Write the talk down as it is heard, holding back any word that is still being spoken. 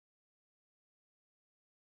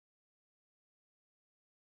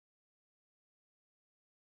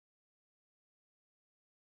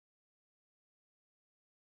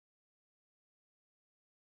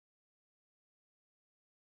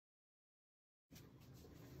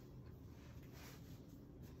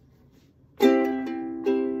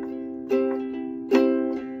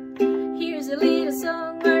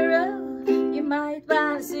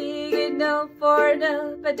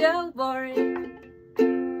but don't worry.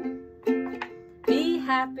 Be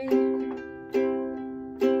happy.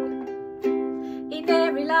 In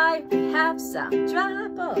every life we have some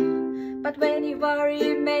trouble, but when you worry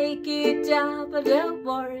you make it double. Don't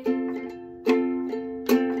worry.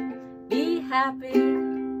 Be happy.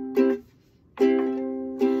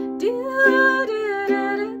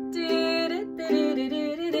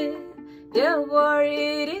 Don't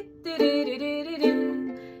worry,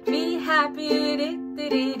 be happy.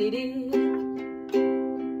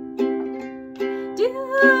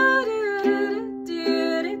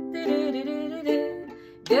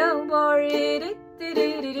 Don't worry,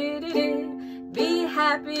 be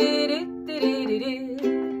happy.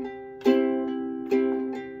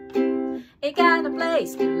 Ain't got a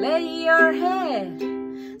place to lay your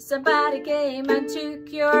head. Somebody came and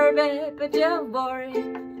took your bed, but don't worry.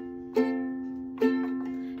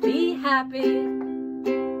 Be happy.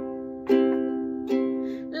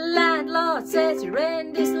 Landlord says your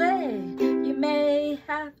rent is late. You may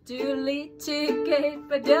have to lead to gate,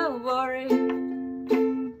 but don't worry.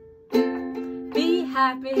 Be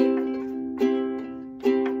happy.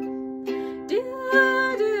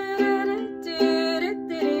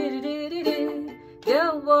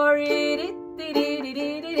 Don't worry.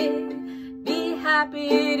 Be happy.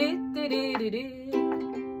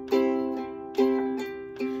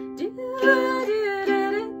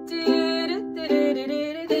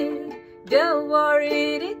 Don't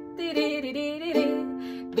worry,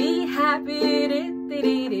 be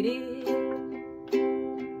happy.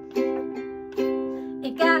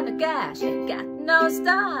 Ain't got no cash, ain't got no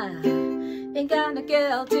style, ain't got no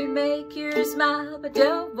girl to make you smile, but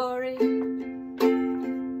don't worry.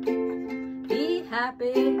 Be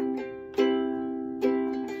happy.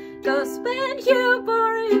 'Cause when you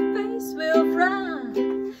worry, your face will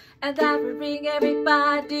frown, and that will bring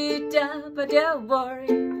everybody down, but don't worry.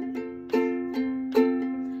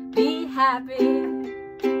 Be happy.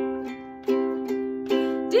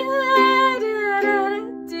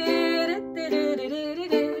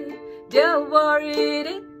 Don't worry.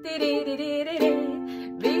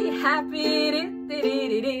 Be happy.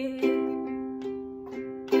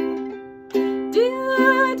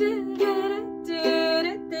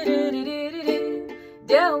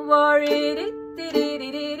 Don't worry.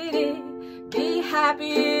 Be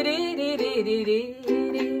happy.